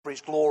for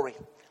his glory.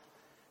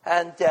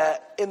 And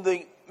in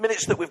the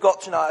minutes that we've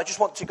got tonight, I just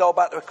want to go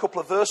back to a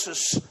couple of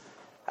verses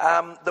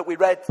that we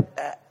read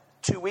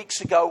 2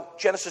 weeks ago.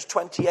 Genesis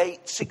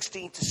 28,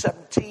 16 to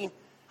 17.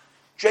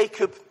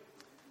 Jacob,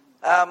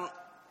 on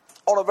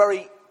a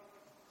very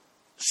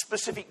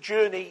specific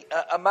journey,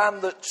 a man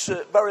that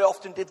very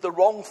often did the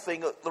wrong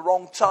thing at the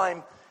wrong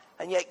time,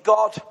 and yet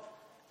God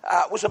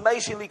was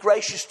amazingly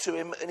gracious to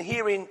him. And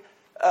here in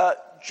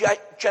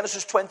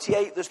Genesis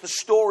 28, there's the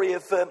story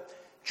of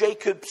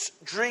Jacob's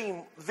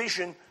dream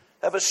vision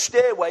of a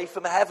stairway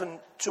from heaven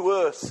to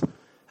earth.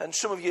 And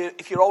some of you,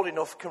 if you're old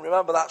enough, can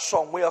remember that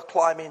song, "We Are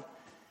Climbing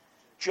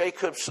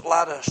Jacob's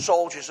Ladder,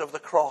 Soldiers of the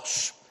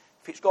Cross."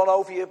 If it's gone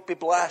over you, be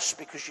blessed,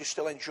 because you're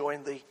still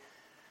enjoying the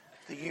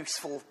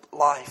youthful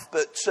life.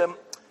 But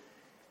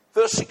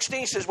verse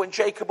 16 says, when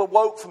Jacob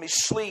awoke from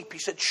his sleep, he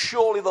said,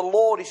 "Surely the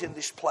Lord is in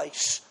this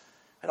place,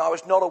 and I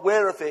was not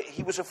aware of it."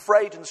 He was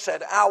afraid and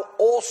said, "How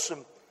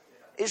awesome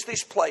is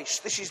this place?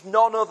 This is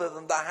none other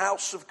than the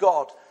house of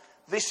God.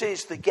 This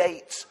is the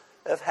gate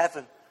of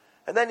heaven."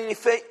 And then in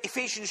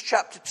Ephesians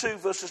chapter 2,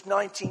 verses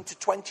 19 to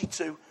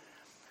 22,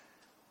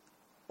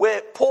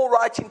 where Paul,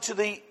 writing to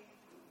the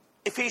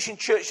Ephesian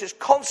church, says,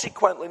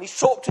 "Consequently," and he's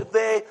talked to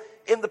there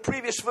in the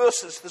previous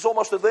verses, there's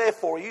almost a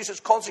therefore, he uses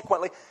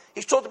 "consequently."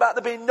 He's talked about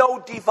there being no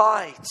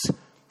divides.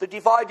 The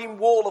dividing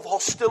wall of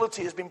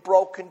hostility has been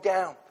broken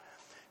down.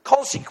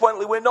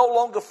 "Consequently, we're no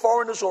longer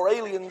foreigners or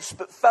aliens,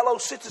 but fellow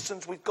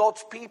citizens with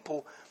God's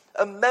people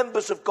and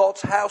members of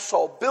God's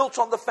household, built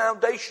on the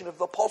foundation of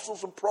the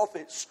apostles and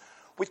prophets,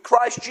 with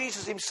Christ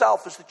Jesus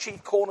himself as the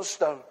chief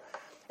cornerstone,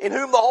 in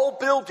whom the whole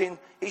building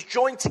is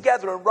joined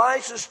together and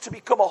rises to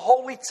become a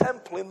holy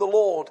temple in the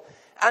Lord.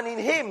 And in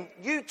him,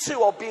 you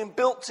too are being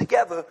built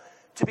together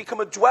to become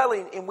a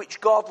dwelling in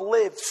which God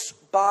lives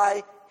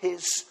by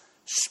his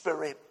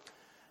Spirit."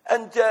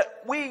 And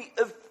we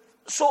have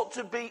sought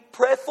to be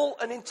prayerful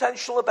and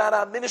intentional about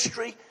our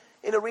ministry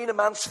in Arena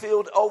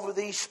Mansfield over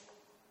these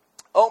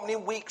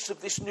opening weeks of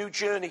this new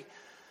journey.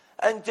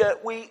 And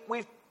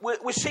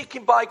we're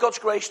seeking by God's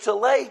grace to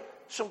lay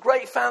some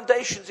great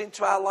foundations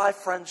into our life,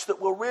 friends, that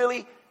will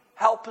really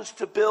help us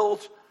to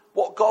build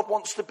what God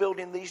wants to build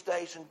in these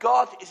days. And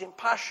God is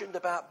impassioned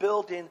about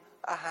building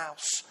a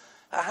house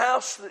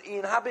that he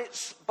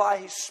inhabits by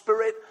his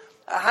Spirit,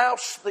 a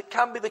house that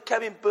can be the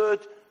Kevin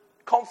Bird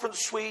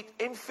conference suite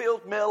in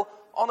Field Mill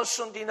on a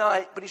Sunday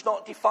night, but it's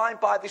not defined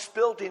by this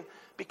building,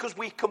 because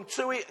we come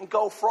to it and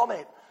go from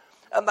it.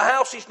 And the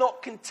house is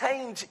not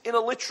contained in a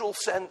literal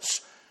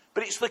sense,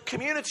 but it's the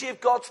community of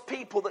God's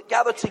people that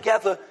gather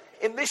together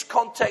in this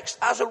context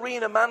as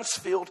Arena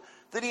Mansfield,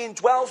 that he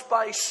indwells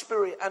by his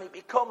Spirit, and it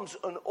becomes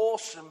an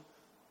awesome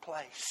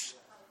place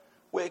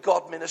where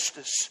God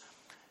ministers.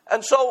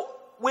 And so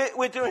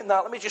we're doing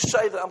that. Let me just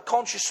say that I'm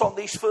conscious on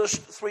these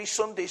first 3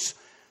 Sundays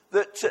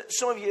that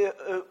some of you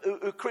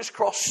who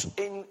crisscross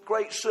in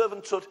great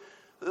servanthood,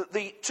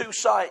 the 2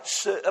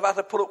 sites, have had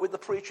to put up with the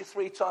preacher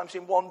 3 times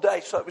in one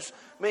day. So it was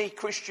me,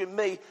 Christian,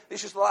 me.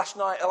 This is the last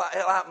night it'll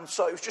happen.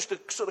 So it was just a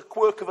sort of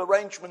quirk of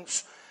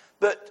arrangements.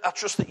 But I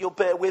trust that you'll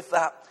bear with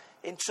that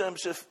in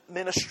terms of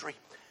ministry.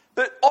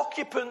 But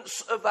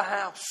occupants of the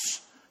house.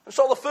 And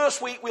so the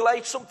first week we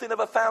laid something of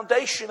a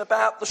foundation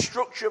about the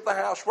structure of the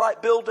house. Right,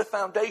 builder,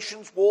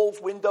 foundations, walls,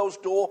 windows,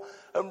 door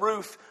and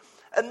roof.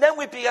 And then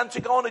we began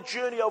to go on a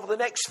journey over the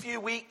next few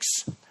weeks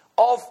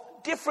of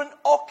different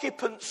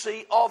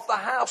occupancy of the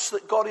house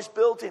that God is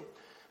building.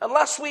 And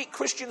last week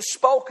Christian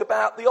spoke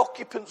about the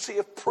occupancy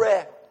of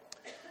prayer.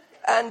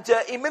 And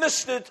he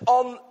ministered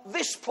on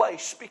this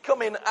place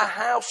becoming a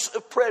house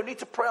of prayer. We need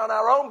to pray on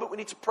our own, but we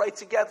need to pray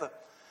together.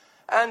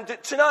 And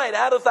tonight,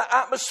 out of that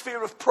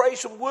atmosphere of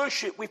praise and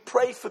worship, we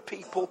pray for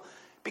people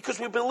because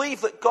we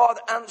believe that God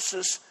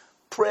answers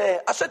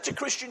prayer. I said to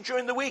Christian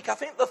during the week, I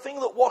think the thing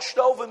that washed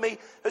over me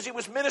as he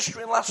was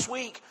ministering last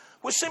week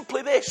was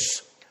simply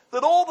this,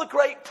 that all the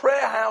great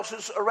prayer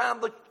houses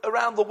around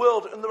the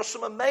world, and there are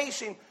some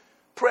amazing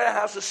prayer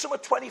houses, some are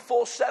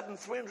 24/7,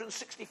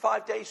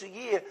 365 days a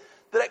year,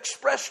 that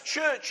express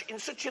church in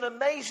such an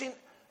amazing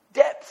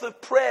depth of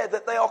prayer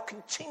that they are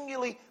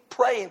continually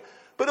praying.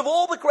 But of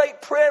all the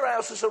great prayer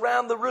houses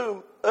around the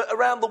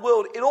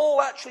world, it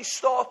all actually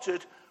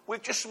started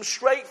with just some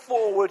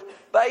straightforward,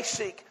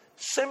 basic,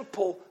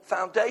 simple,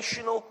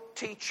 foundational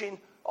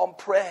teaching on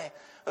prayer.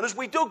 And as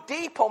we dug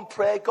deep on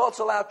prayer, God's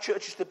allowed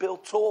churches to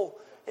build tall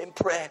in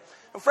prayer.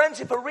 And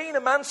friends, if Arena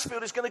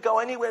Mansfield is going to go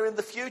anywhere in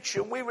the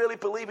future, and we really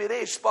believe it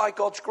is by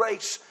God's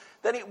grace,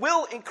 then it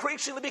will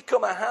increasingly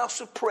become a house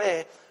of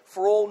prayer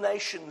for all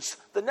nations.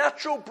 The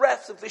natural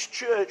breath of this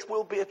church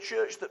will be a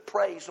church that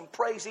prays, and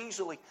prays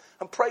easily,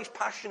 and prays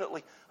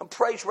passionately, and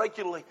prays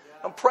regularly,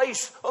 and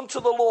prays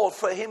unto the Lord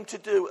for him to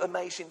do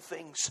amazing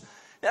things.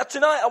 Now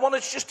tonight I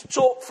wanted just to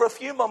talk for a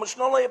few moments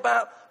not only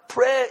about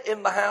prayer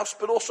in the house,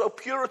 but also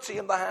purity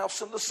in the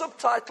house. And the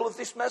subtitle of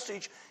this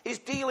message is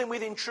Dealing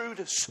with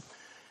Intruders.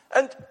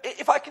 And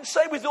if I can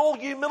say with all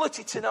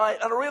humility tonight,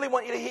 and I really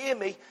want you to hear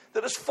me,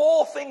 that there's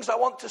 4 things I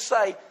want to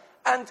say,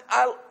 and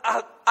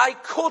I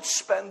could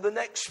spend the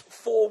next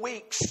 4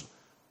 weeks,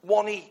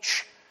 one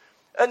each.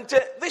 And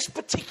this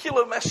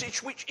particular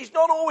message, which is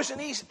not always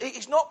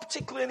it's not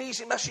particularly an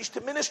easy message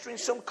to minister in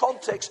some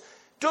context,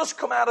 does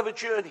come out of a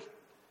journey.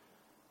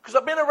 Because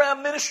I've been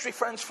around ministry,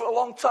 friends, for a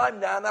long time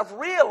now, and I've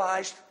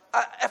realized,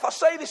 if I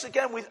say this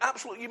again with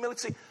absolute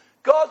humility,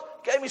 God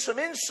gave me some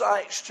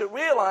insights to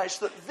realize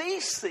that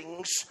these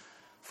things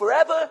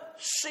forever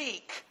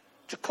seek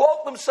to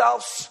cloak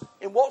themselves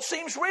in what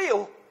seems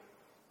real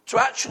to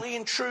actually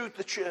intrude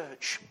the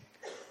church.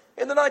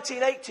 In the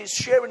 1980s,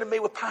 Sharon and me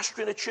were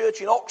pastoring a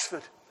church in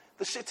Oxford,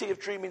 the city of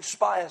dreaming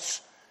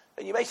spires.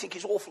 And you may think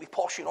it's awfully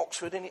posh in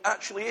Oxford, and it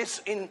actually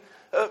is in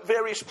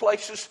various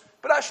places.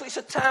 But actually it's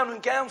a town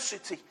and gown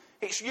city.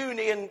 It's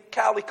Uni and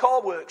Cowley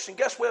Car Works. And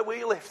guess where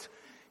we lived?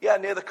 Yeah,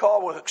 near the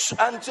car works.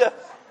 And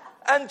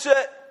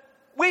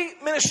we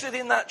ministered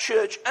in that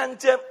church.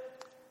 And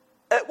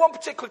at one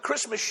particular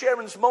Christmas,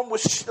 Sharon's mum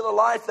was still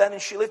alive then,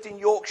 and she lived in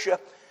Yorkshire.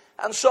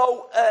 And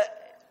so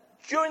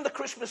during the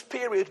Christmas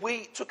period,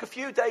 we took a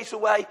few days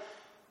away.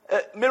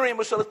 Miriam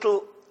was a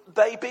little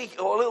baby,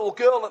 or a little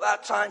girl at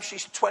that time.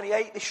 She's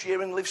 28 this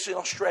year and lives in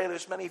Australia,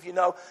 as many of you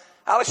know.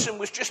 Alison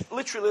was just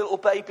literally a little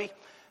baby.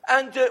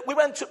 And we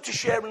went up to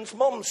Sharon's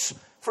mum's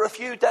for a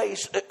few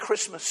days at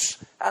Christmas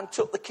and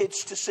took the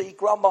kids to see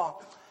Grandma.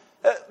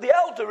 The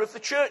elder of the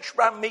church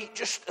rang me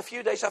just a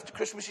few days after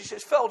Christmas. He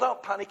says, "Phil,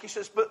 don't panic." He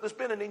says, "But there's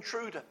been an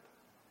intruder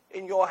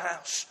in your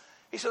house."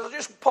 He says, "I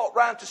just popped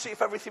round to see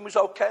if everything was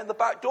okay, and the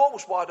back door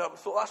was wide open." I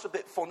thought, that's a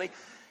bit funny.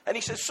 And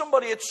he says,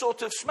 somebody had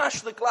sort of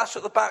smashed the glass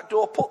at the back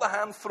door, put the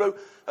hand through,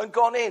 and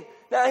gone in.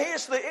 Now,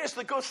 here's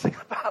the good thing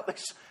about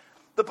this.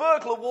 The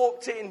burglar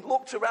walked in,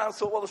 looked around,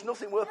 thought, well, there's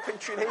nothing worth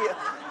pinching here.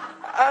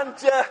 And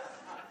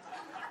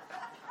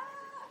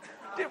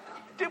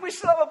did we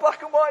still have a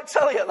black and white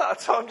telly at that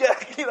time? Yeah,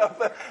 you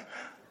know.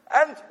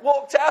 And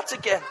walked out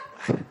again.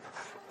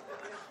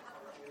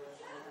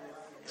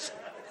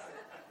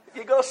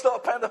 You've got to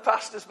start paying the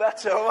pastors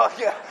better. Oh,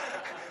 yeah.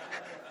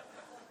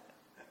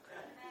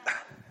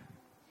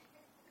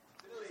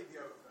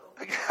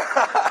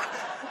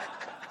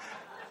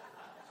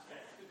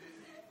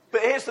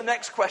 But here's the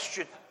next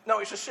question. No,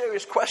 it's a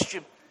serious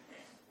question.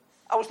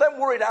 I was then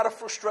worried out of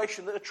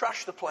frustration that I'd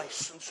trashed the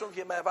place, and some of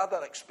you may have had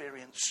that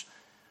experience.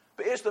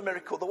 But here's the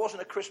miracle. There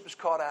wasn't a Christmas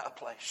card out of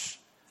place.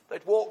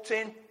 They'd walked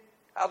in,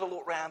 had a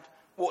look round,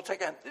 walked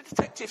again. The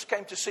detectives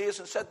came to see us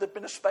and said there'd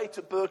been a spate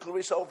of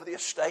burglaries over the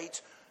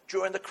estate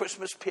during the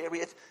Christmas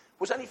period.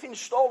 Was anything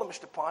stolen,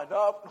 Mr. Pye?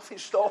 No, nothing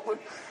stolen.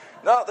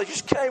 No, they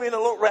just came in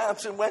and looked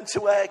round and went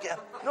away again.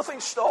 Nothing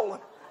stolen.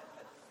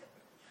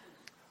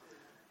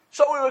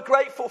 So we were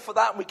grateful for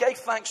that, and we gave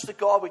thanks to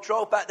God. We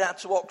drove back down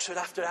to Oxford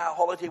after our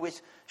holiday with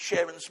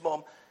Sharon's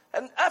mum.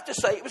 And I have to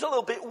say, it was a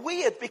little bit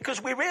weird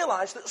because we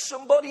realised that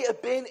somebody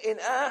had been in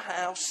our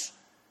house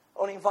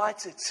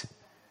uninvited.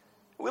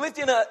 We lived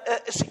in a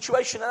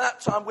situation at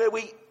that time where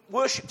we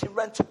worshipped in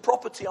rented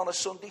property on a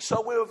Sunday,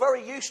 so we were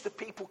very used to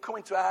people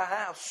coming to our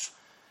house.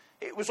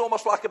 It was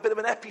almost like a bit of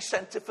an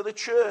epicentre for the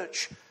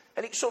church.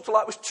 And it sort of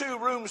like was two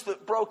rooms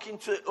that broke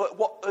into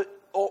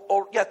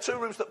two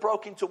rooms that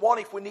broke into one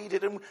if we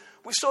needed, and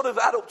we sort of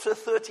had up to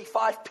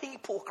 35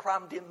 people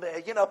crammed in there,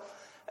 you know.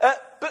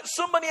 But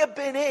somebody had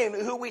been in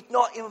who we'd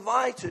not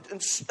invited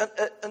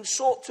and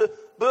sought to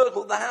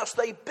burgle the house.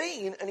 They'd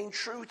been an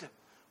intruder.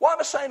 Why am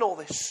I saying all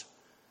this?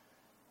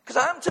 Because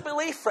I am to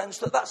believe, friends,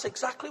 that that's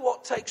exactly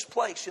what takes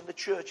place in the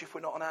church if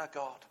we're not on our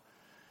guard.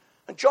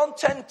 And John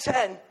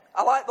 10:10,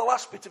 I like the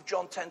last bit of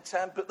John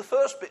 10:10, but the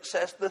first bit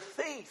says, the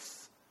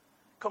thief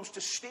comes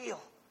to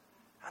steal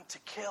and to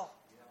kill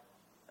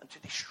and to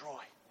destroy.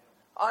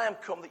 I am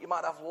come that you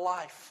might have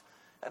life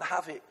and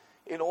have it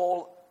in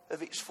all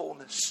of its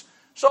fullness.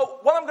 So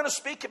what I'm going to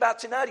speak about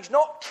tonight is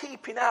not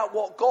keeping out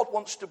what God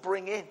wants to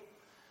bring in,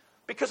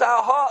 because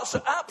our hearts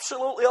are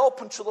absolutely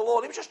open to the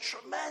Lord. It was just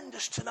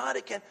tremendous tonight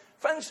again.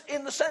 Friends,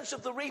 in the sense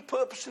of the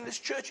repurposing this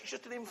church, it's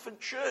just an infant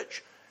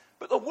church.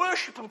 But the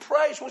worship and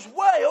praise was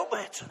way up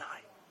there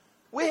tonight.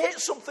 We hit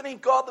something in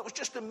God that was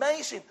just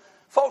amazing.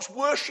 Folks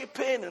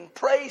worshipping and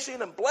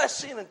praising and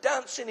blessing and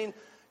dancing in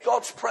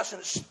God's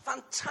presence.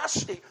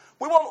 Fantastic.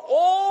 We want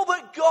all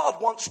that God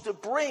wants to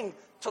bring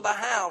to the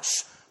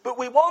house, but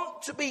we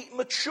want to be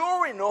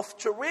mature enough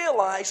to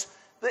realize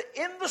that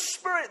in the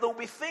Spirit there will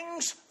be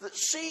things that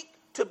seek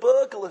to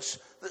burgle us,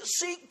 that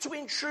seek to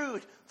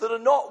intrude, that are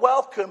not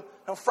welcome,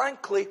 and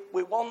frankly,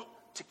 we want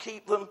to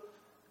keep them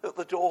at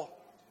the door.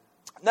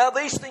 Now,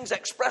 these things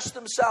express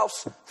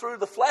themselves through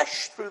the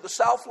flesh, through the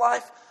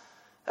self-life,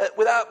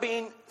 without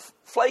being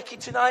flaky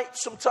tonight,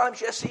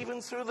 sometimes, yes,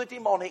 even through the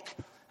demonic,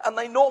 and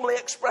they normally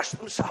express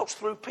themselves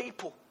through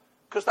people,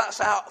 because that's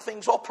how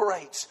things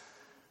operate.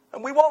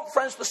 And we want,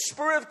 friends, the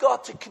Spirit of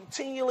God to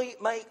continually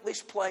make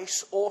this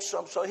place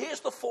awesome. So here's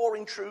the 4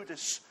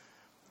 intruders.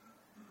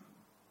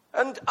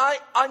 And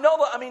I know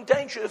that I'm in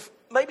danger of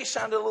maybe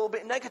sounding a little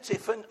bit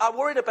negative, and I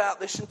worried about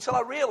this until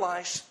I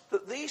realised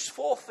that these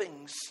 4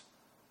 things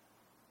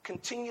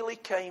continually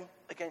came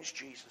against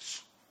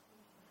Jesus.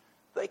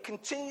 They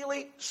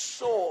continually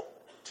sought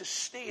to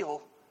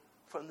steal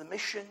from the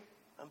mission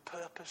and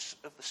purpose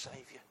of the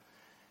Saviour.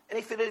 And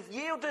if it had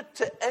yielded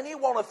to any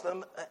one of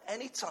them at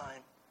any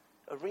time,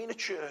 Arena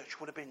Church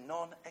would have been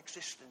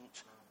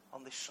non-existent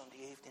on this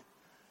Sunday evening.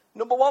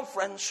 Number one,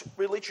 friends,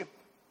 religion.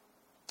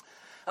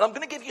 And I'm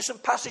going to give you some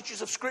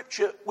passages of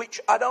Scripture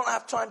which I don't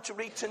have time to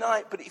read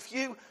tonight, but if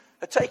you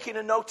are taking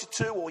a note or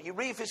two, or you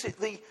revisit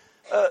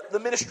the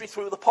ministry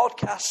through the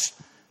podcast,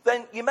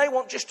 then you may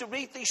want just to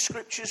read these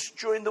Scriptures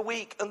during the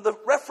week. And the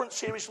reference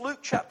here is Luke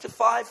chapter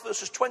 5,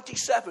 verses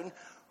 27,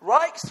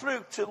 right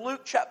through to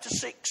Luke chapter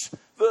 6,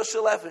 verse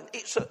 11.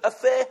 It's a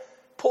fair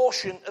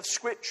portion of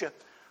Scripture.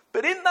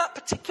 But in that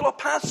particular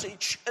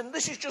passage, and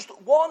this is just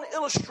one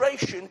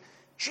illustration,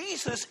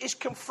 Jesus is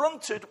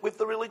confronted with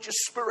the religious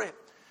spirit.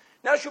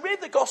 Now, as you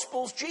read the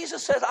Gospels,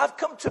 Jesus says, I've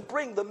come to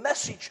bring the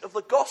message of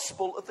the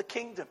gospel of the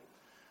kingdom.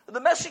 And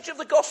the message of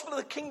the gospel of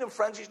the kingdom,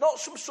 friends, is not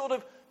some sort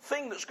of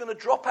thing that's going to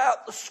drop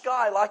out the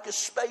sky like a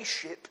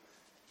spaceship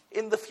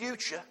in the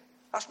future.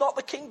 That's not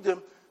the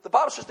kingdom. The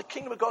Bible says the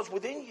kingdom of God's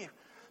within you.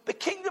 The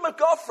kingdom of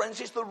God,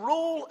 friends, is the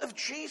rule of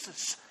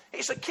Jesus.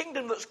 It's a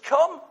kingdom that's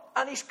come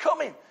and is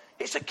coming.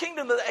 It's a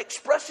kingdom that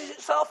expresses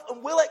itself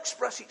and will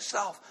express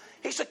itself.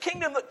 It's a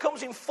kingdom that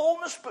comes in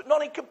fullness, but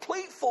not in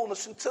complete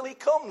fullness until he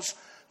comes.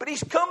 But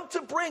he's come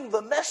to bring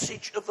the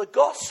message of the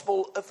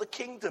gospel of the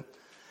kingdom.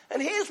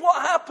 And here's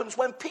what happens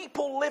when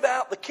people live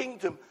out the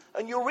kingdom.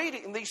 And you'll read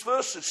it in these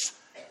verses.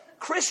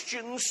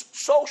 Christians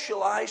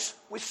socialize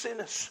with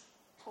sinners.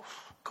 Oh,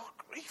 God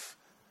grief.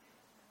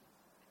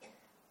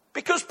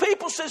 Because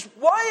people says,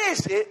 why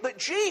is it that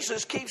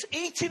Jesus keeps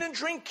eating and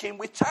drinking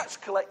with tax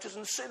collectors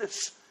and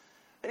sinners?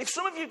 And if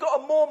some of you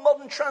got a more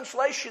modern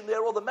translation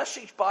there, or the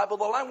Message Bible,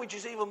 the language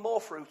is even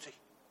more fruity.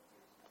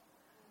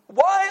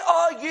 Why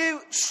are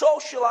you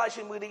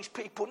socializing with these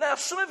people? Now,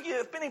 some of you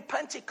have been in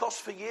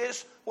Pentecost for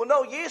years. Well,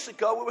 no, years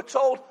ago we were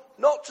told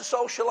not to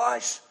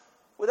socialize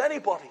with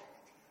anybody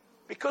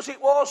because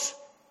it was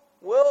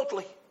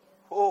worldly.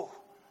 Oh.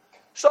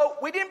 So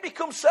we didn't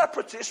become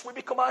separatists, we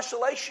become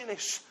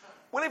isolationists.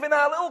 We live in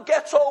our little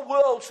ghetto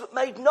worlds that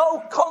made no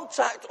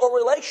contact or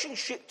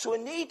relationship to a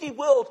needy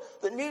world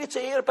that needed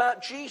to hear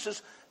about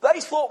Jesus. They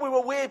thought we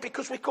were weird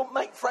because we couldn't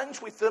make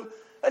friends with them,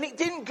 and it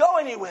didn't go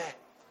anywhere.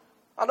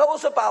 I know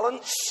there's a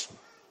balance,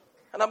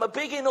 and I'm a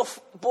big enough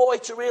boy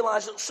to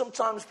realise that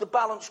sometimes the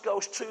balance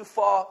goes too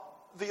far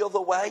the other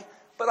way,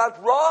 but I'd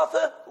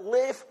rather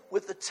live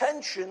with the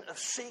tension of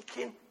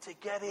seeking to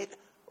get it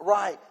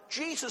right.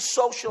 Jesus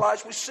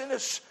socialised with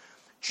sinners.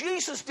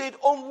 Jesus did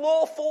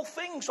unlawful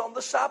things on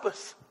the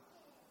Sabbath.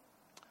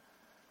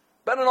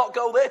 Better not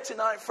go there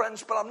tonight,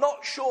 friends, but I'm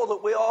not sure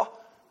that we are.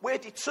 We're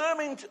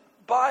determined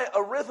by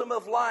a rhythm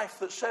of life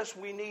that says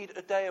we need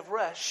a day of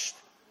rest.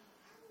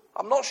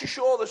 I'm not so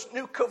sure as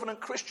New Covenant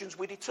Christians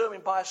we're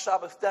determined by a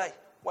Sabbath day.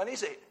 When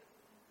is it?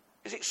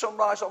 Is it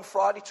sunrise on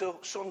Friday till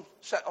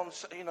sunset on,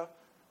 Well,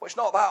 it's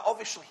not that,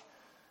 obviously.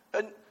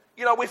 And,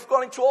 we've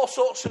gone into all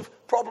sorts of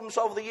problems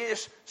over the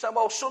years saying,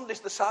 well,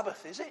 Sunday's the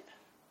Sabbath, is it?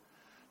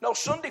 No,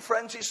 Sunday,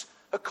 friends, is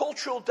a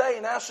cultural day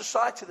in our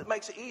society that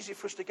makes it easy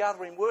for us to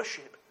gather in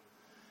worship.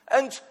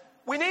 And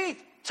we need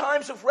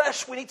times of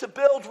rest. We need to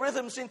build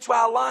rhythms into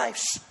our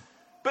lives.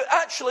 But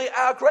actually,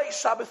 our great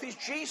Sabbath is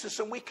Jesus,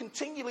 and we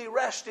continually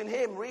rest in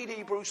him. Read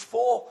Hebrews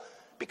 4,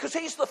 because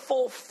he's the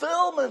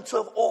fulfillment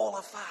of all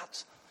of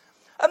that.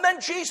 And then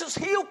Jesus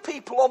healed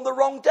people on the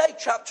wrong day.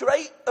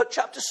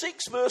 Chapter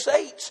 6, verse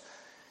 8.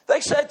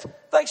 They said,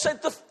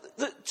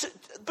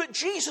 but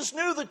Jesus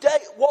knew the day,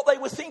 what they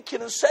were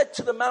thinking, and said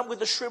to the man with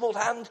the shriveled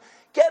hand,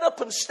 get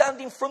up and stand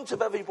in front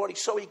of everybody.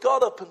 So he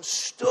got up and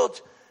stood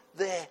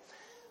there.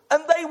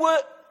 And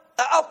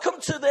I'll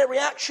come to their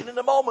reaction in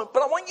a moment,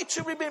 but I want you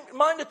to be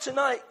reminded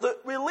tonight that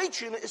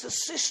religion is a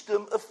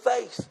system of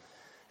faith.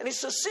 And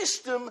it's a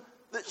system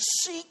that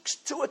seeks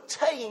to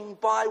attain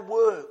by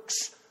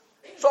works.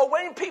 So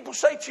when people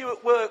say to you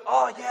at work,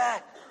 oh yeah,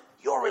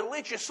 you're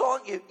religious,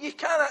 aren't you? You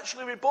can't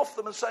actually rebuff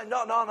them and say,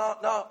 no,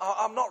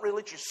 I'm not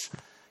religious.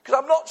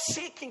 Because I'm not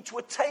seeking to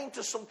attain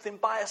to something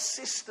by a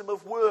system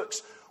of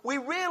works. We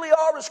really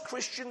are, as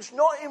Christians,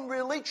 not in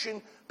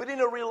religion, but in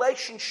a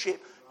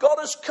relationship. God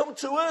has come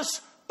to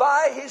us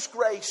by his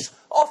grace,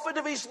 offered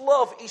of his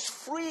love, his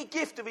free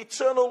gift of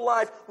eternal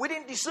life. We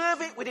didn't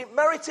deserve it, we didn't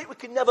merit it, we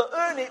could never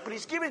earn it, but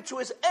he's given to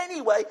us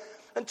anyway.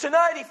 And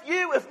tonight, if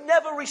you have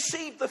never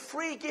received the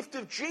free gift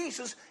of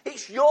Jesus,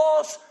 it's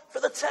yours for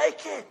the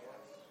taking.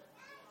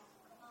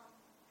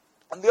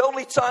 And the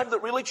only time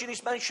that religion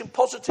is mentioned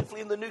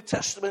positively in the New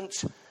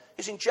Testament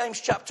is in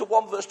James chapter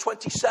 1, verse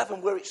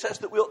 27, where it says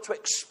that we ought to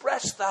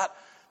express that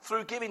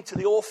through giving to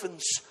the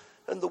orphans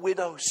and the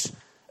widows.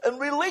 And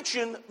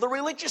religion, the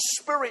religious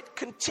spirit,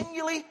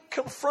 continually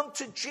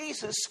confronted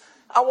Jesus.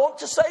 I want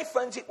to say,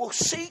 friends, it will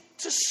seek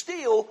to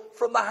steal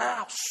from the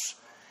house.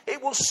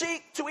 It will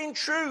seek to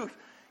intrude.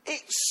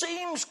 It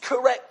seems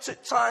correct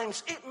at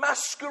times. It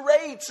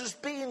masquerades as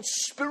being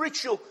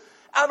spiritual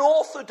and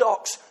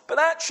orthodox, but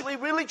actually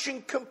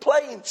religion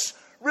complains,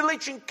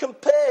 religion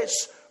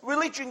compares,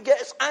 religion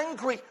gets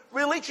angry,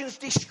 religion's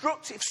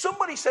destructive.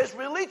 Somebody says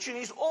religion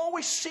is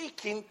always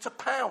seeking to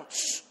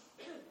pounce,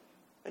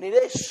 and it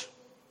is.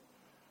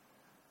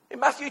 In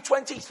Matthew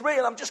 23,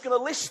 and I'm just going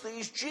to list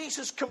these,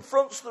 Jesus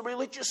confronts the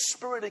religious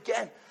spirit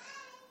again.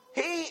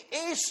 He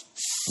is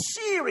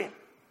searing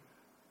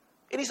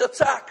in his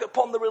attack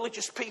upon the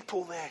religious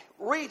people there.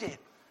 Read it.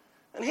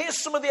 And here's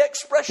some of the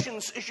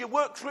expressions as you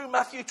work through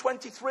Matthew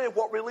 23 of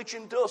what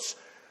religion does.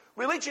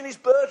 Religion is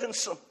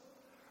burdensome.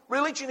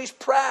 Religion is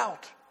proud.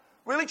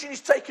 Religion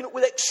is taken up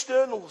with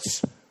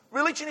externals.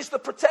 Religion is the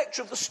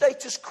protector of the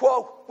status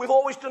quo. We've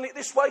always done it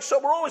this way, so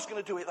we're always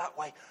going to do it that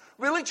way.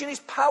 Religion is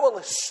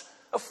powerless,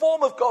 a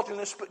form of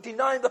godliness, but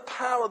denying the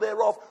power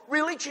thereof.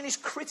 Religion is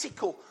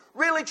critical.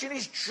 Religion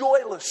is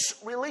joyless.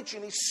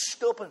 Religion is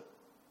stubborn.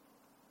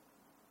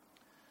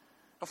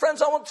 And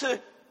friends, I want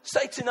to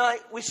say tonight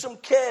with some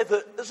care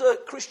that as a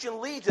Christian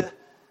leader,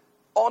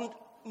 on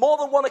more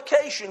than one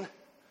occasion,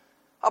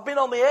 I've been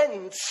on the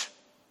ends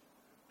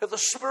of the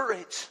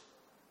spirit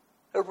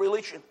of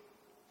religion.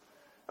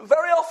 And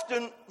very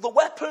often, the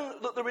weapon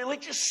that the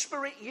religious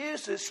spirit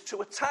uses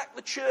to attack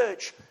the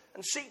church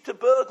and seek to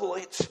burgle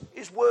it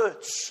is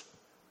words.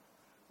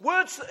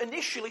 Words that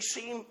initially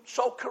seem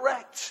so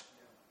correct,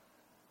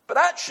 but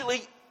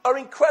actually are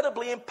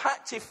incredibly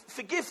impactful.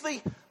 Forgive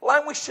the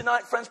language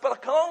tonight, friends, but I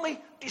can only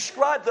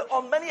describe that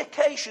on many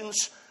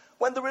occasions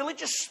when the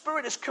religious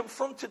spirit has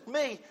confronted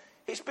me,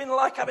 it's been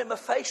like having my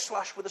face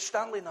slashed with a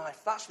Stanley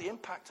knife. That's the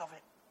impact of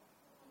it.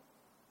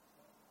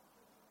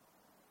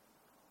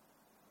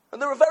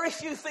 And there are very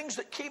few things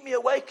that keep me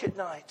awake at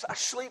night. I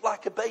sleep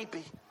like a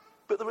baby,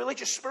 but the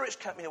religious spirits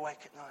kept me awake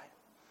at night.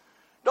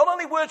 Not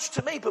only words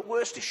to me, but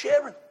words to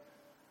Sharon.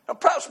 And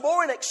perhaps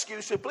more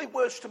inexcusably,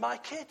 words to my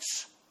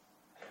kids.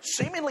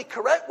 Seemingly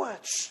correct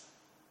words.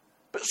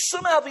 But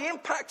somehow the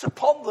impact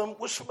upon them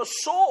was from a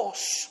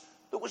source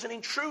that was an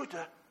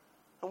intruder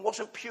and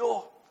wasn't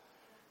pure.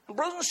 And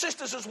brothers and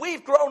sisters, as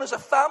we've grown as a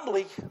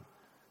family,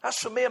 as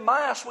for me and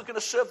my house, we're going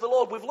to serve the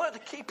Lord. We've learned to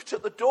keep it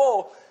at the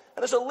door.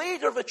 And as a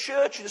leader of a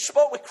church and a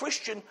spot with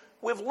Christian,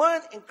 we've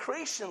learned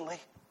increasingly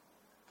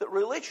that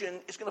religion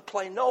is going to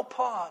play no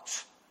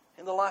part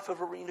in the life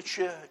of Arena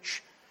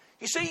Church.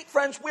 You see,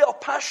 friends, we are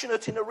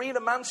passionate in Arena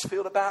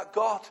Mansfield about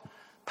God,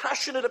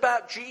 passionate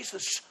about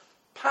Jesus,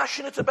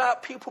 passionate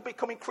about people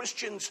becoming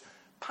Christians,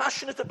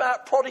 passionate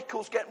about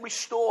prodigals getting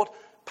restored,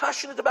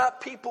 passionate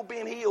about people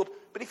being healed.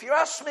 But if you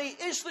ask me,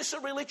 is this a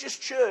religious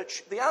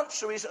church? The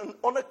answer is an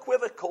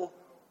unequivocal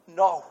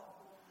no.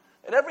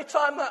 And every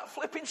time that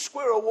flipping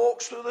squirrel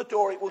walks through the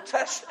door, it will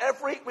test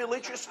every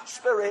religious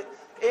spirit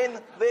in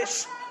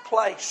this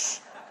place.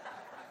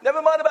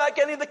 Never mind about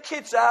getting the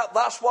kids out,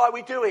 that's why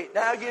we do it.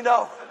 Now you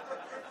know.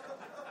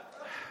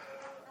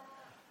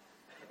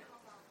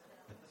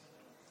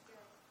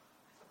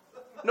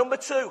 Number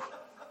 2,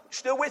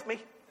 still with me?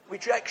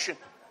 Rejection.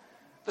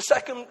 The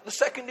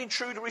second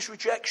intruder is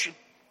rejection.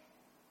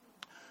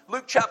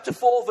 Luke chapter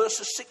 4,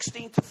 verses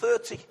 16 to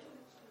 30.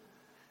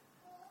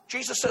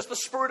 Jesus says, the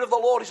Spirit of the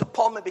Lord is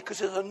upon me because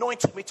He has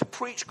anointed me to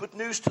preach good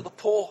news to the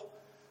poor.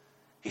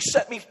 He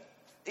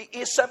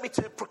has sent me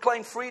to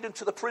proclaim freedom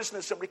to the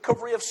prisoners and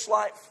recovery of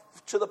sight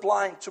to the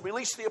blind, to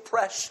release the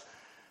oppressed,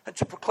 and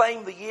to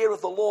proclaim the year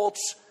of the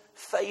Lord's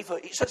favour.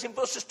 It says in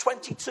verses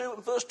 22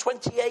 and verse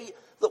 28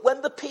 that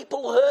when the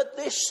people heard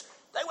this,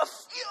 they were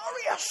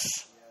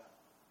furious.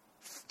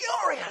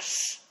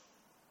 Furious.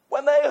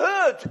 When they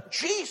heard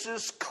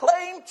Jesus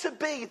claim to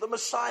be the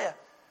Messiah.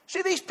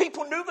 See, these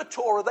people knew the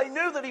Torah. They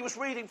knew that he was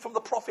reading from the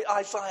prophet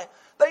Isaiah.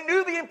 They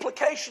knew the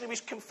implication of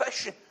his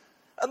confession.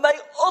 And they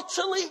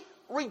utterly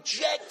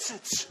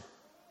rejected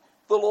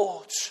the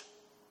Lord.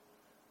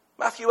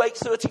 Matthew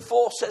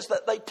 8:34 says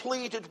that they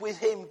pleaded with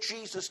him,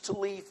 Jesus, to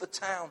leave the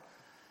town.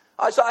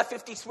 Isaiah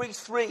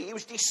 53:3, he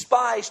was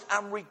despised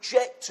and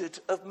rejected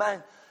of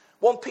men.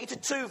 1 Peter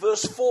 2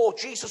 verse 4,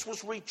 Jesus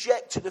was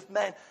rejected of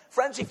men.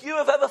 Friends, if you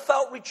have ever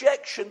felt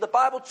rejection, the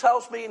Bible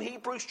tells me in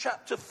Hebrews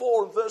chapter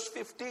 4 and verse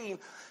 15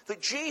 that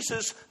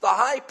Jesus, the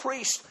high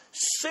priest,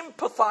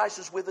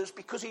 sympathizes with us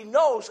because he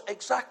knows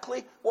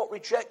exactly what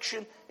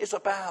rejection is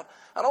about.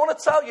 And I want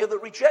to tell you that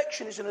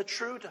rejection is an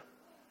intruder.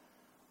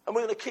 And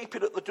we're going to keep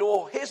it at the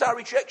door. Here's how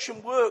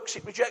rejection works.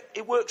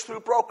 It works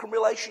through broken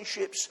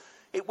relationships.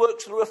 It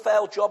works through a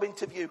failed job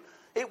interview.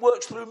 It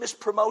works through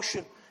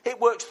mispromotion. It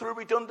works through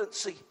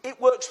redundancy. It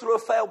works through a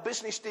failed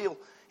business deal.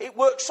 It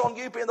works on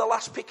you being the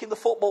last pick in the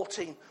football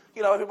team.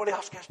 You know, everybody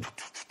else goes...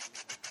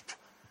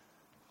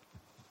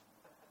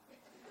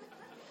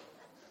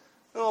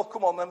 Oh,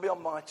 come on then, be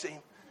on my team.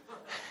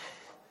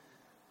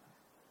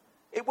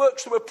 It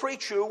works through a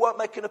preacher who won't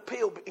make an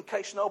appeal in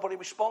case nobody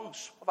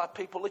responds. I've had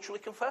people literally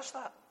confess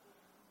that.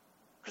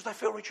 Because they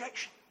feel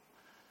rejection.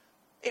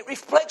 It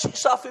reflects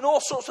itself in all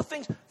sorts of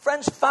things.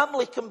 Friends,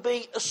 family can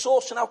be a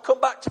source, and I'll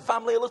come back to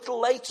family a little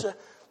later,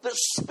 that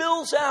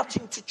spills out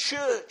into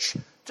church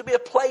to be a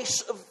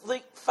place of the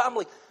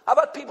family. I've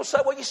had people say,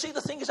 well, you see, the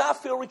thing is, I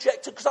feel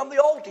rejected because I'm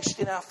the oldest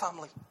in our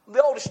family. I'm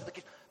the oldest of the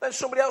kids. Then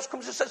somebody else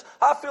comes and says,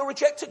 I feel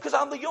rejected because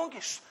I'm the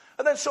youngest.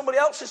 And then somebody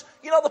else says,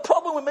 you know, the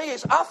problem with me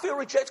is I feel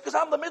rejected because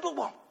I'm the middle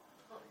one.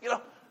 You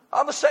know,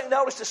 I'm the second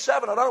eldest of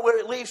 7. I don't know where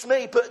it leaves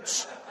me,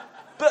 but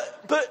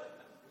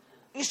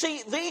you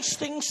see, these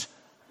things...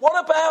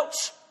 What about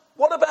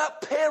what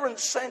about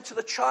parents saying to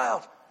the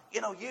child,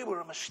 you know, you were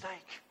a mistake?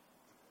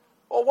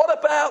 Or what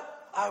about,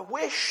 I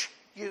wish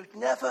you'd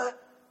never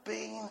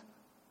been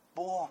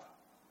born?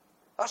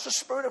 That's a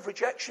spirit of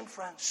rejection,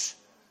 friends.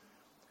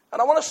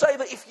 And I want to say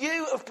that if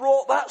you have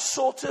brought that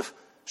sort of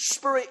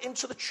spirit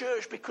into the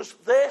church because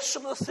there's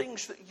some of the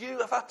things that you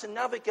have had to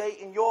navigate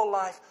in your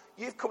life,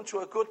 you've come to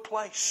a good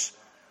place.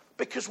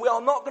 Because we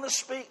are not going to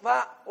speak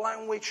that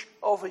language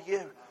over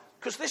you.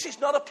 Because this is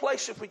not a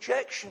place of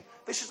rejection.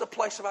 This is a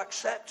place of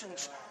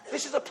acceptance.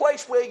 This is a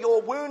place where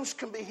your wounds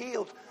can be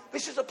healed.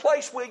 This is a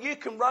place where you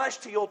can rise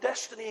to your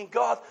destiny in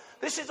God.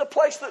 This is a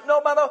place that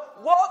no matter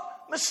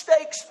what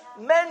mistakes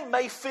men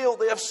may feel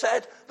they have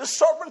said, the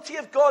sovereignty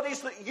of God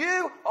is that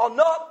you are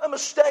not a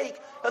mistake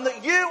and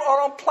that you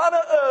are on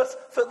planet Earth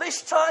for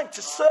this time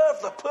to serve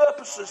the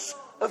purposes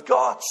of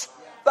God.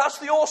 That's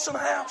the awesome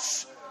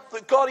house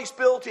that God is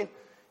building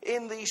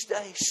in these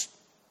days.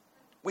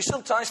 We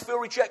sometimes feel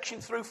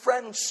rejection through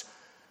friends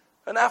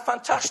and our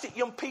fantastic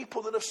young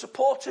people that have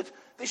supported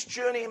this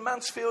journey in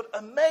Mansfield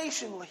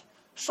amazingly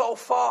so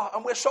far,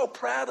 and we're so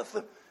proud of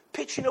them,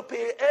 pitching up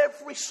here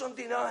every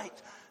Sunday night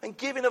and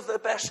giving of their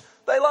best.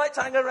 They like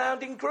to hang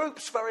around in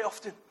groups very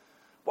often.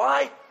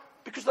 Why?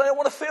 Because they don't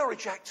want to feel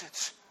rejected.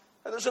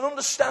 And there's an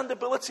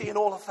understandability in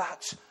all of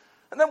that.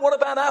 And then what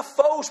about our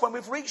foes when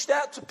we've reached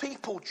out to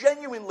people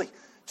genuinely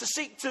to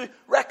seek to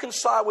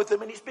reconcile with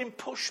them and it's been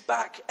pushed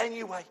back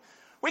anyway?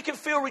 We can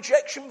feel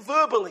rejection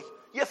verbally.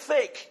 You're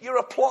thick, you're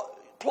a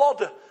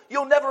plodder,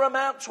 you'll never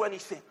amount to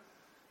anything.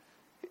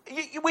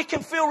 We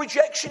can feel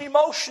rejection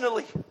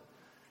emotionally,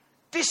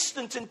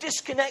 distant and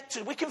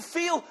disconnected. We can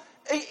feel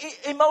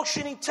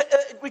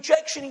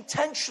rejection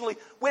intentionally,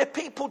 where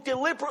people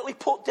deliberately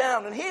put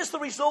down. And here's the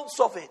results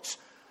of it.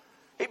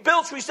 It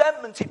builds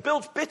resentment, it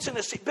builds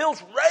bitterness, it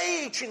builds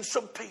rage in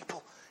some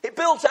people. It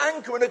builds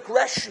anger and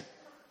aggression.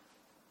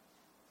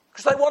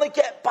 Because they want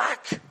to get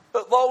back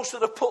at those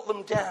that have put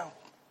them down.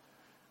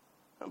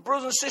 And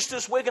brothers and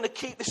sisters, we're going to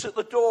keep this at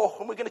the door.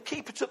 And we're going to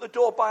keep it at the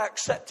door by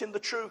accepting the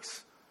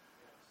truth.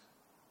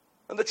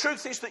 And the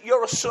truth is that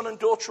you're a son and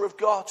daughter of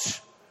God.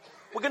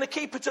 We're going to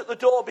keep it at the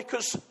door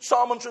because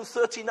Psalm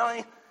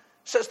 139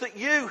 says that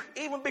you,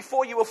 even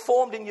before you were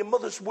formed in your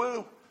mother's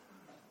womb,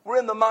 were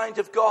in the mind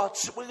of God.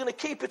 So we're going to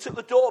keep it at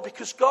the door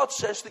because God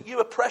says that you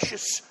are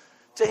precious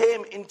to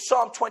him in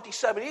Psalm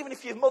 27. Even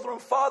if your mother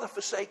and father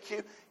forsake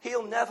you,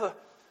 he'll never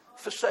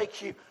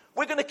forsake you.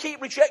 We're going to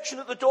keep rejection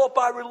at the door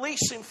by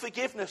releasing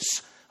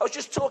forgiveness. I was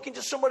just talking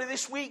to somebody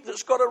this week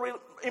that's got a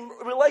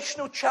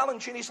relational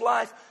challenge in his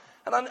life.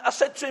 And I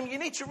said to him, you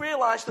need to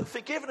realize that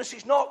forgiveness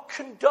is not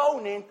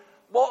condoning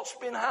what's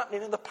been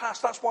happening in the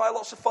past. That's why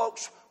lots of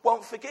folks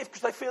won't forgive,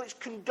 because they feel it's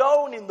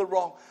condoning the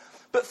wrong.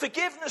 But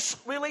forgiveness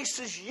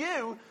releases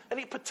you, and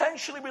it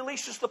potentially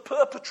releases the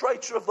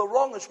perpetrator of the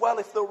wrong as well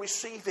if they'll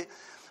receive it.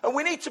 And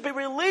we need to be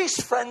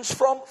released, friends,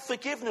 from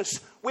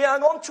forgiveness. We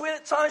hang on to it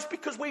at times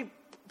because we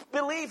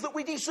believe that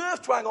we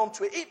deserve to hang on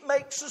to it. It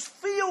makes us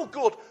feel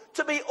good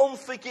to be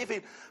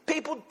unforgiving.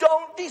 People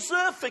don't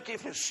deserve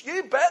forgiveness.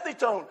 You bet they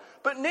don't.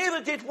 But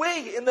neither did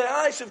we in the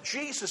eyes of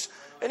Jesus.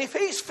 And if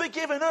he's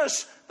forgiven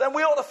us, then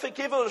we ought to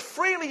forgive others.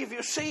 Freely if you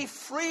receive,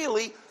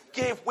 freely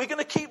give. We're going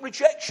to keep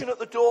rejection at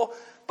the door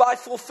by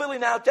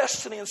fulfilling our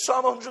destiny. And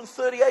Psalm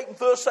 138 and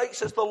verse 8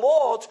 says, the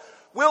Lord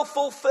will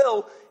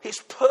fulfill his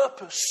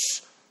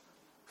purpose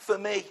for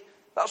me.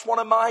 That's one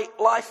of my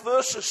life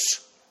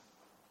verses.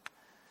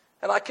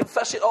 And I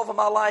confess it over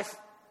my life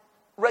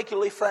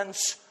regularly,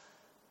 friends.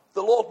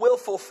 The Lord will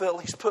fulfill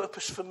his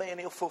purpose for me, and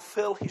he'll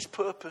fulfill his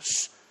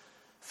purpose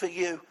for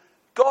you.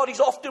 God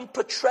is often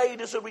portrayed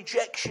as a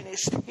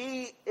rejectionist.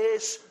 He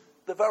is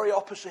the very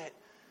opposite.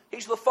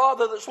 He's the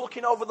Father that's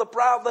looking over the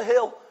brow of the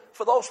hill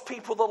for those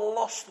people that are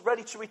lost,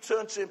 ready to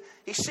return to him.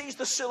 He sees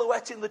the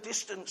silhouette in the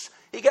distance.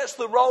 He gets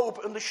the robe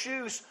and the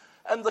shoes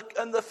and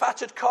the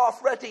fatted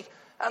calf ready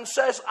and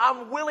says,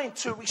 I'm willing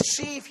to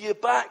receive you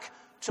back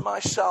to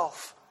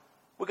myself.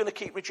 We're going to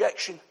keep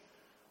rejection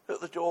at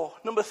the door.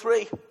 Number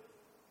 3,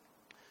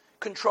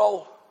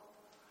 control.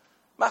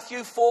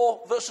 Matthew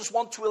 4 verses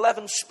 1 to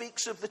 11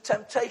 speaks of the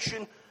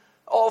temptation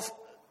of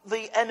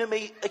the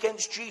enemy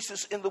against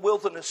Jesus in the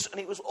wilderness. And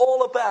it was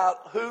all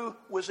about who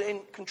was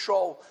in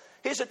control.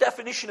 Here's a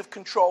definition of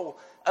control.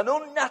 An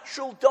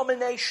unnatural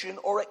domination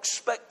or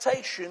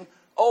expectation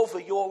over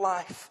your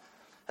life.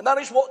 And that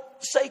is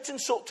what Satan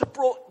sought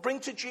to bring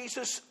to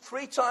Jesus.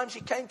 3 times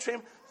he came to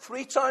him.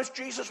 3 times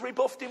Jesus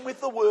rebuffed him with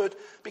the word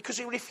because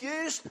he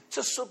refused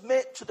to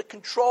submit to the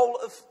control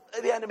of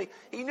the enemy.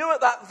 He knew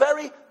at that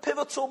very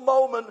pivotal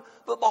moment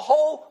that the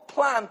whole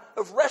plan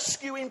of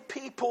rescuing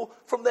people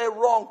from their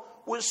wrong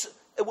was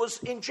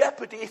in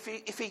jeopardy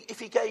if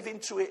he gave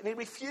into it. And he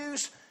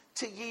refused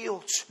to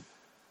yield.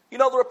 You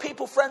know, there are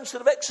people, friends, that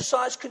have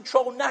exercised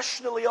control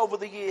nationally over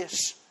the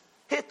years.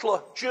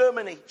 Hitler,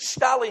 Germany,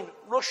 Stalin,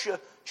 Russia,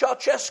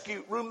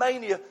 Ceausescu,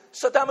 Romania,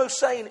 Saddam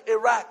Hussein,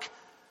 Iraq.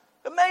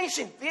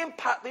 Amazing the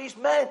impact these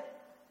men,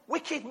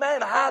 wicked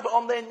men, had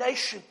on their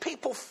nation.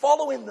 People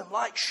following them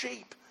like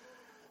sheep.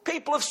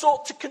 People have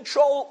sought to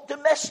control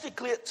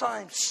domestically at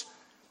times.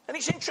 And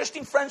it's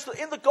interesting, friends, that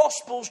in the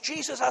Gospels,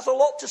 Jesus has a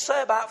lot to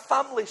say about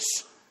families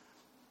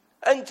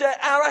and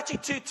our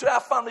attitude to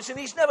our families. And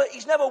he's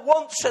never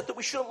once said that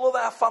we shouldn't love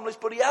our families,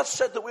 but he has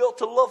said that we ought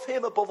to love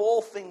him above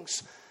all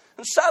things.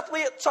 And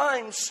sadly, at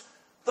times,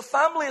 the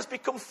family has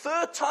become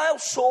fertile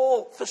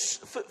soil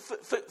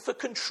for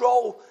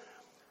control.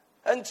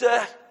 And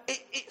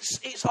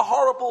it's a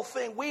horrible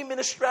thing. We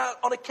minister out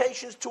on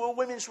occasions to a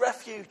women's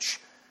refuge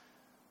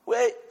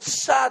where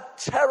sad,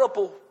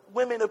 terrible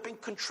women have been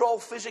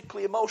controlled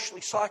physically,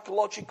 emotionally,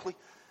 psychologically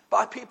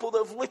by people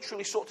that have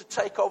literally sought to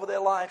take over their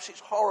lives. It's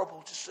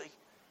horrible to see.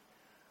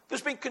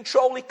 There's been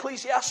control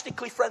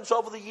ecclesiastically, friends,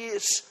 over the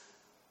years.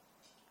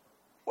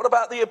 What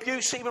about the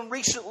abuse even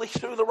recently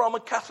through the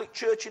Roman Catholic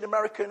Church in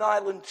America and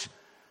Ireland?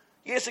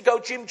 Years ago,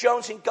 Jim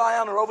Jones in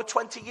Guyana, over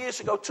 20 years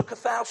ago, took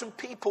 1,000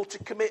 people to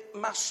commit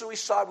mass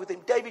suicide with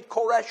him. David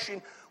Koresh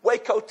in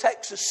Waco,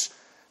 Texas,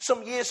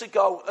 some years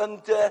ago.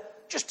 And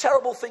just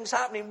terrible things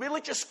happening.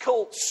 Religious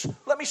cults.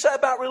 Let me say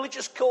about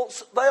religious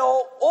cults, they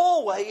are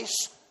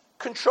always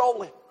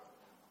controlling.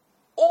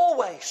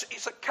 Always.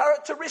 It's a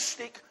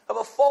characteristic of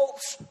a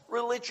false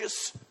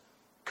religious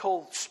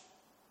cult.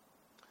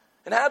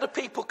 And how do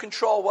people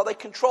control? Well, they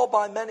control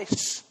by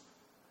menace.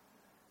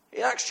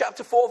 In Acts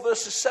chapter 4,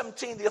 verses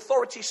 17, the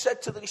authorities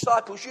said to the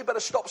disciples, you better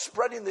stop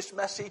spreading this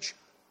message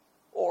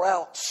or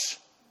else.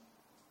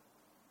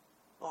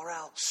 Or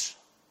else.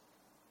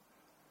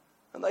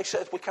 And they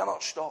said, we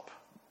cannot stop.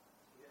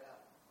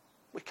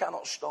 We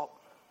cannot stop.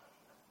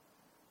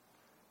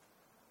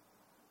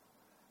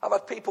 I've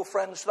had people,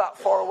 friends, that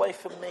far away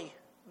from me,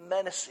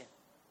 menacing.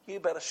 You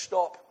better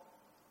stop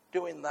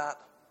doing that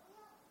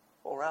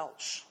or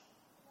else.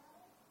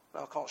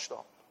 No, I can't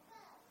stop.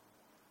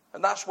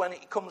 And that's when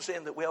it comes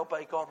in that we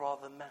obey God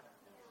rather than men.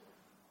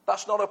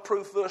 That's not a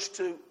proof verse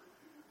to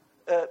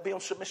be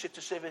unsubmissive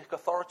to civic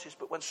authorities,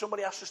 but when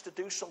somebody asks us to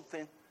do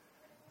something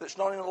that's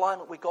not in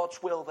alignment with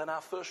God's will, then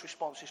our first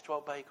response is to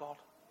obey God.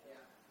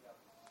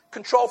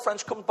 Control,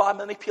 friends, comes by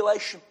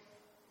manipulation.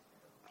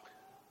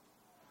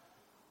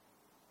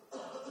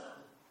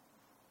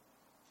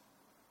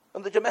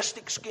 And the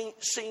domestic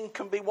scene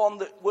can be one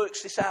that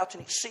works this out,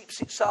 and it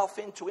seeps itself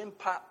in to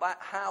impact that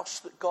house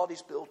that God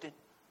is building.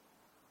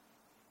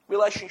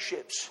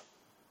 Relationships.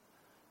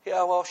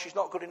 Yeah, well, she's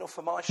not good enough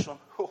for my son.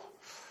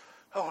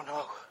 Oh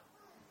no.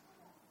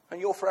 And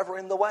you're forever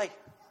in the way.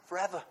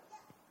 Forever.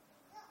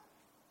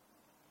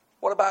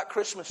 What about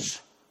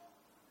Christmas?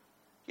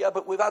 Yeah,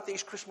 but we've had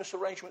these Christmas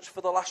arrangements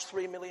for the last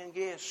 3 million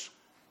years.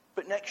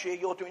 But next year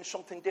you're doing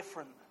something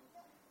different.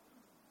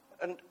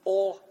 And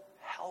all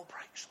hell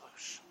breaks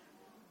loose.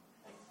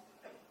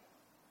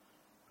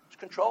 It's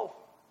control.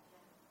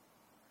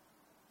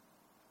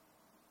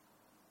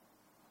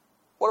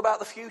 What about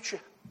the future?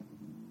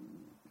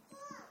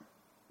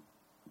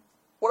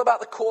 What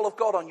about the call of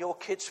God on your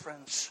kids,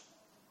 friends?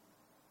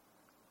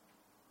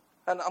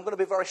 And I'm going to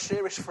be very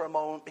serious for a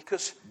moment,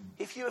 because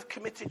if you have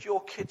committed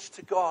your kids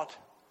to God,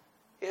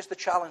 here's the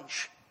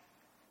challenge.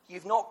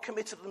 You've not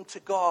committed them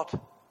to God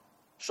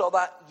so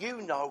that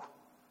you know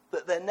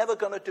that they're never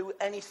going to do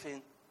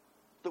anything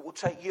that will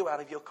take you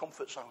out of your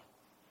comfort zone.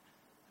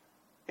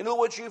 In other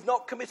words, you've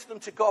not committed them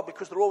to God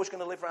because they're always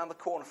going to live around the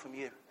corner from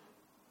you.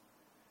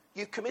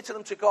 You've committed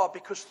them to God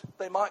because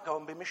they might go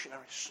and be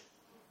missionaries.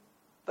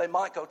 They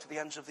might go to the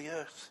ends of the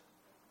earth.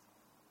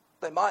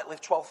 They might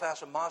live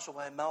 12,000 miles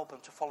away in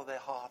Melbourne to follow their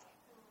heart.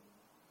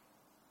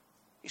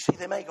 You see,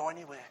 they may go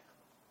anywhere.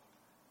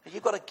 And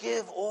you've got to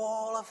give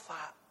all of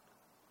that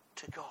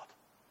to God.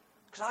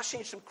 Because I've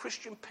seen some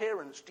Christian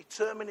parents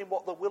determining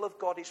what the will of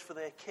God is for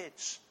their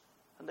kids.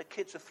 And the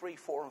kids are 3,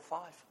 4, and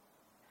 5.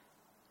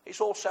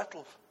 It's all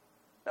settled.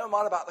 Never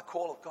mind about the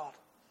call of God.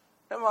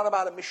 Never mind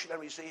about a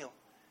missionary zeal.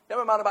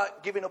 Never mind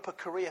about giving up a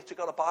career to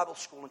go to Bible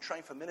school and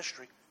train for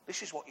ministry.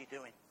 This is what you're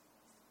doing.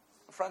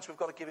 And friends, we've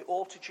got to give it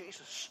all to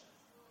Jesus.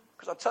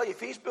 Because I tell you, if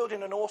he's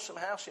building an awesome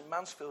house in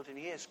Mansfield in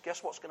years,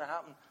 guess what's going to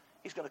happen?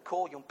 He's going to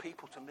call young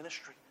people to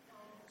ministry.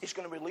 He's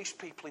going to release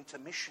people into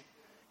mission.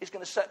 He's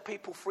going to set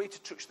people free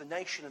to touch the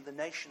nation and the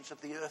nations of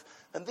the earth.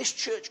 And this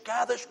church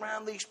gathers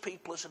around these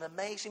people as an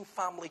amazing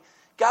family,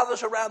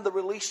 gathers around the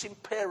releasing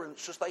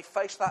parents as they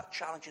face that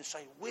challenge and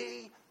say,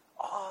 we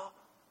are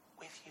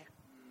with you.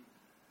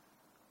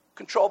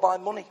 Controlled by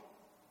money.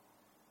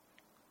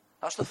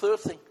 That's the third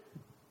thing.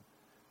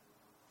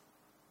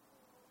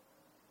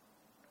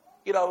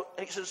 You know,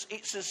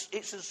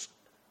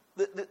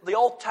 the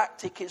old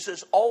tactic is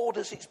as old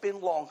as it's been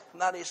long.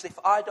 And that is, if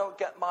I don't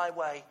get my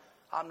way,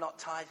 I'm not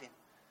tithing.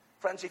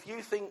 Friends, if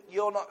you think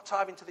you're not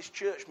tithing to this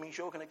church means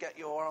you're going to get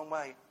your own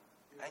way,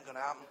 it ain't going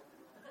to happen.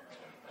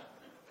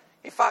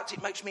 In fact,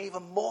 it makes me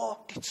even more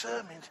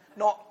determined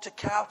not to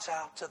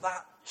kowtow to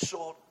that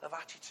sort of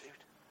attitude.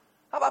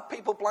 I've had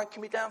people blanking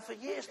me down for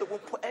years that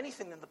won't put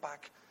anything in the bag.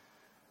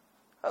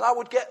 And I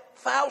would get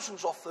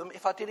thousands off them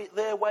if I did it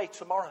their way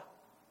tomorrow.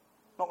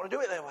 I'm not going to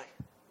do it their way.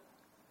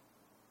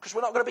 Because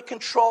we're not going to be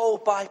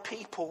controlled by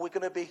people. We're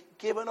going to be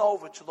given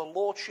over to the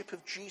lordship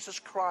of Jesus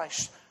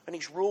Christ and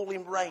his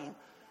ruling reign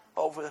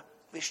over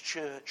this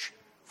church.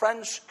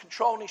 Friends,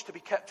 control needs to be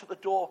kept at the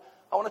door.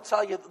 I want to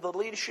tell you that the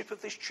leadership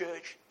of this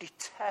church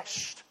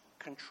detest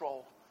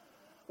control.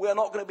 We are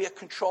not going to be a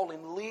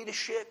controlling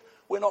leadership.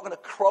 We're not going to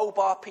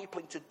crowbar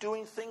people into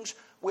doing things.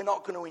 We're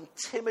not going to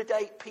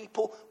intimidate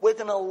people. We're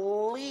going to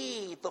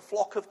lead the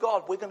flock of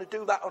God. We're going to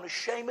do that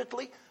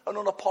unashamedly and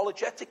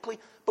unapologetically.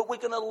 But we're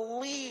going to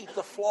lead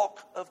the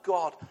flock of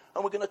God.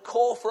 And we're going to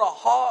call for a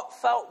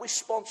heartfelt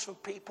response from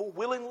people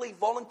willingly,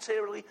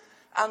 voluntarily,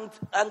 and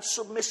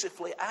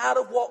submissively out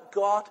of what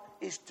God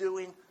is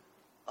doing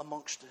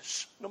amongst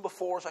us. Number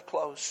 4, as I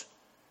close,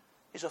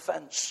 is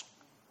offence.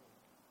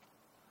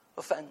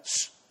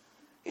 Offence.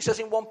 He says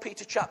in 1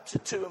 Peter chapter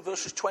 2 and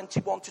verses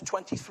 21 to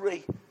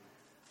 23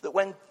 that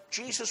when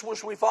Jesus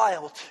was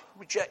reviled,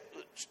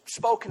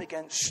 spoken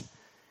against,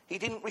 he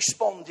didn't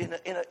respond in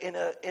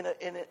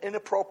an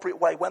inappropriate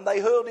way. When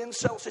they hurled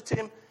insults at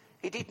him,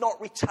 he did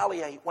not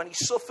retaliate. When he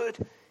suffered,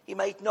 he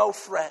made no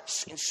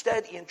threats.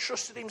 Instead, he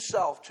entrusted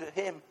himself to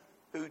him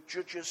who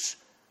judges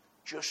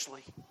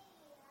justly.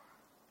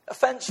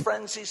 Offence,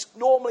 friends, is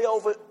normally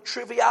over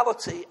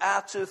triviality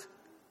out of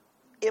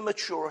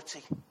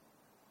immaturity.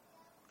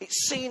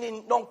 It's seen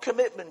in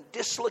non-commitment,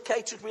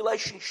 dislocated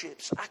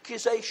relationships,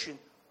 accusation,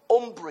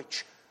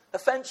 umbrage.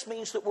 Offence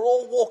means that we're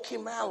all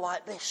walking around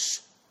like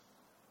this,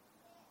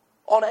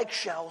 on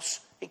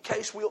eggshells, in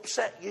case we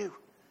upset you.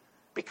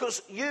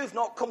 Because you've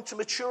not come to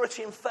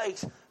maturity in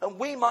faith, and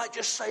we might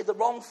just say the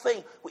wrong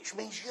thing, which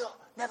means you're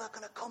never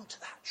going to come to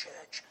that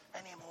church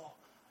anymore.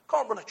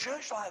 Can't run a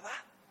church like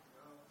that.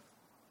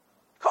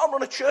 Can't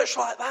run a church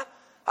like that.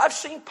 I've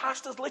seen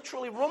pastors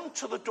literally run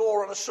to the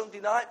door on a Sunday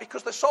night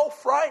because they're so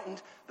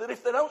frightened that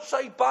if they don't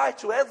say bye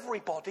to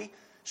everybody,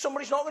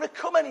 somebody's not going to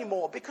come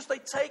anymore because they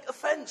take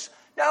offence.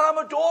 Now, I'm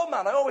a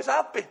doorman. I always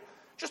have been.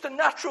 Just a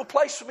natural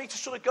place for me to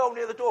sort of go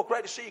near the door.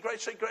 Great to see you, great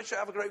to see you, great to see you,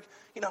 have a great,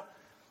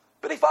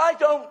 But if I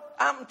don't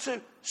happen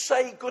to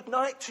say good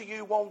night to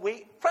you one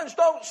week, friends,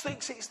 don't think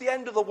it's the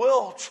end of the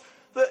world.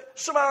 That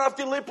somehow I've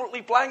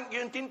deliberately blanked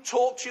you and didn't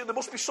talk to you. There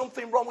must be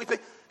something wrong with me.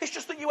 It's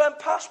just that you went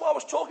past while I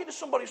was talking to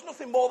somebody. It's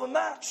nothing more than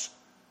that.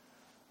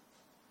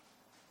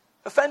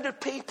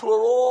 Offended people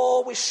are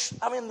always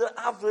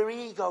have their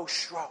ego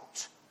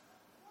stroked.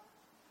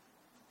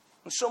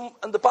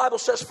 And the Bible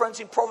says, friends,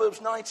 in Proverbs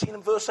 19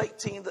 and verse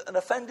 18, that an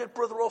offended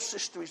brother or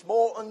sister is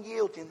more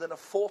unyielding than a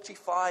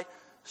fortified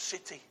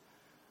city.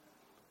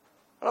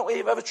 I don't know if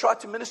you've ever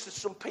tried to minister to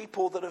some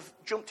people that have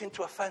jumped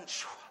into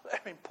offence.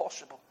 They're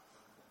impossible.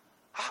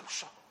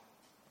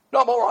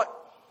 I'm all right.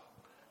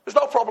 There's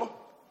no problem.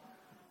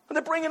 And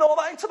they're bringing all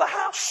that into the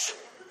house.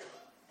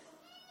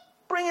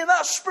 Bringing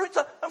that spirit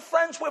to... And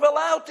friends, we've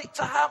allowed it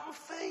to happen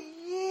for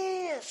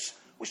years.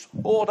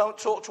 Don't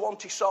talk to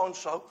Auntie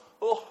so-and-so.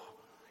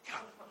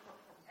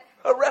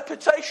 Her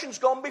reputation's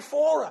gone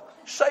before her.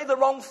 Say the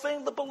wrong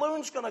thing, the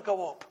balloon's going to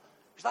go up.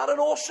 Is that an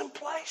awesome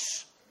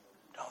place?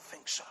 Don't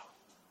think so.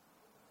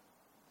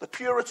 The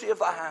purity of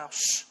the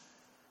house.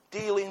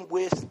 Dealing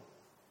with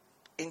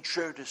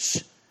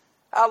intruders.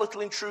 Our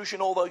little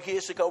intrusion, although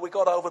years ago we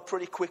got over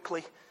pretty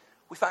quickly.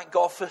 We thank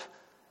God for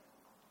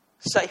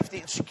safety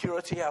and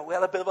security. We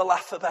had a bit of a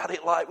laugh about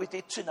it like we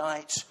did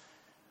tonight.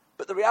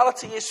 But the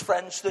reality is,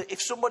 friends, that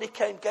if somebody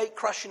came gate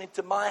crashing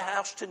into my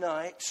house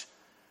tonight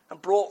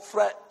and brought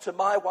threat to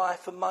my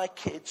wife and my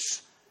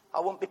kids, I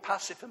wouldn't be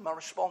passive in my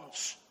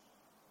response.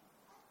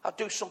 I'd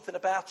do something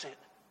about it.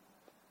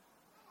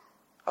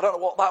 I don't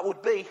know what that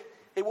would be.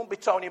 It wouldn't be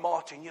Tony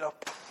Martin,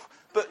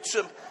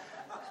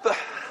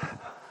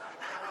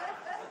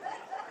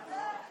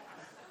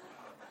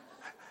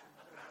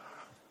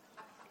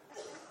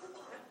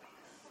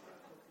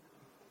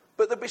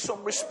 But there'd be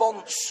some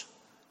response.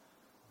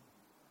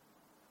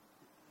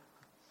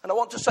 And I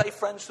want to say,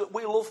 friends, that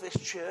we love this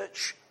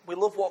church. We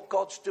love what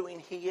God's doing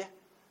here.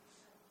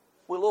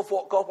 We love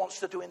what God wants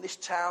to do in this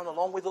town,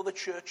 along with other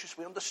churches.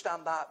 We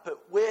understand that. But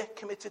we're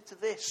committed to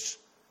this,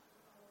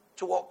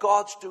 to what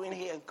God's doing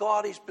here. And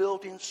God is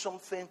building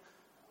something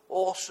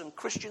awesome.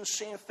 Christians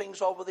seeing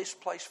things over this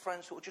place,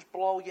 friends, that will just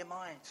blow your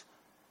mind.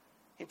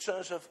 In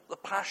terms of the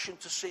passion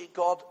to see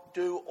God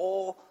do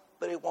all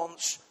that He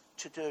wants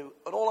to do.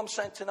 And all I'm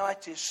saying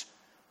tonight is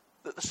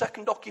that the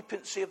second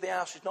occupancy of the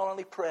house is not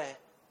only prayer,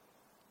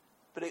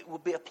 but it will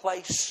be a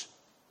place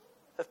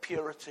of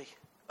purity.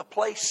 A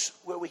place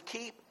where we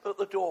keep at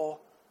the door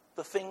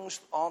the things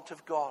that aren't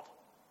of God.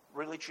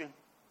 Religion,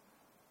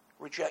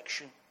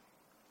 rejection,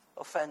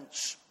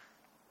 offence.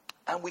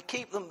 And we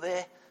keep them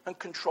there and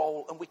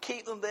control. And we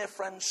keep them there,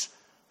 friends,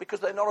 because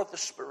they're not of the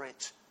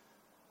Spirit.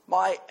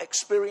 My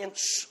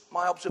experience,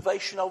 my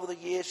observation over the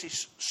years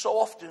is so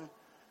often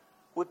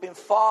we've been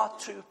far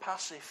too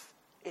passive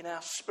in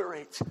our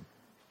spirit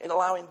in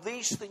allowing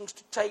these things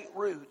to take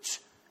root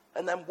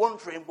and then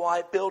wondering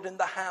why building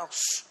the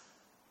house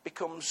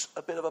becomes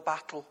a bit of a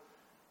battle.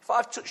 If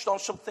I've touched on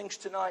some things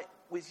tonight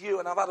with you,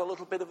 and I've had a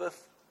little bit of a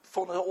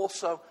fun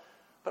also,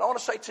 but I want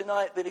to say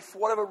tonight that if for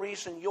whatever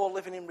reason you're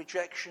living in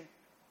rejection,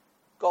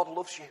 God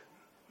loves you.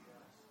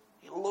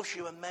 He loves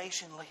you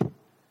amazingly.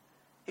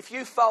 If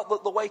you felt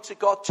that the way to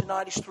God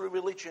tonight is through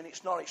religion,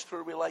 it's not, it's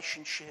through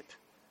relationship.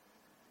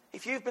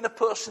 If you've been a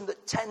person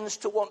that tends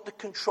to want to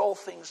control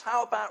things,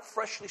 how about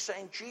freshly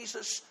saying,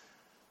 Jesus,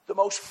 the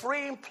most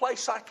freeing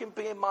place I can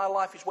be in my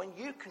life is when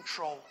you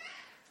control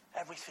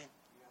everything.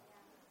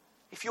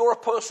 If you're a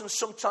person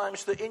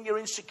sometimes that in your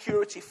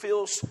insecurity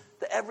feels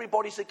that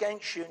everybody's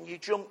against you and you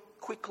jump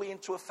quickly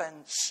into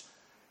offense,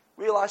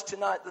 realize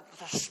tonight that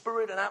the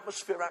spirit and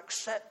atmosphere of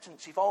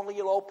acceptance, if only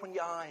you'll open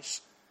your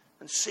eyes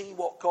and see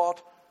what God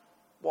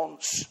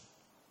wants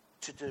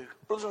to do.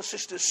 Brothers and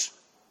sisters,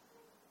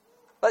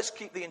 let's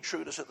keep the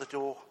intruders at the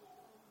door.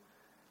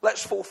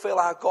 Let's fulfill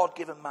our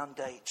God-given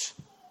mandate.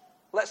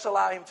 Let's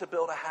allow him to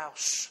build a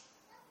house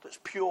that's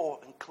pure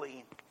and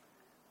clean.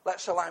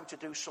 Let's allow him to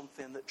do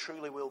something that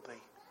truly will be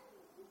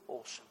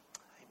awesome.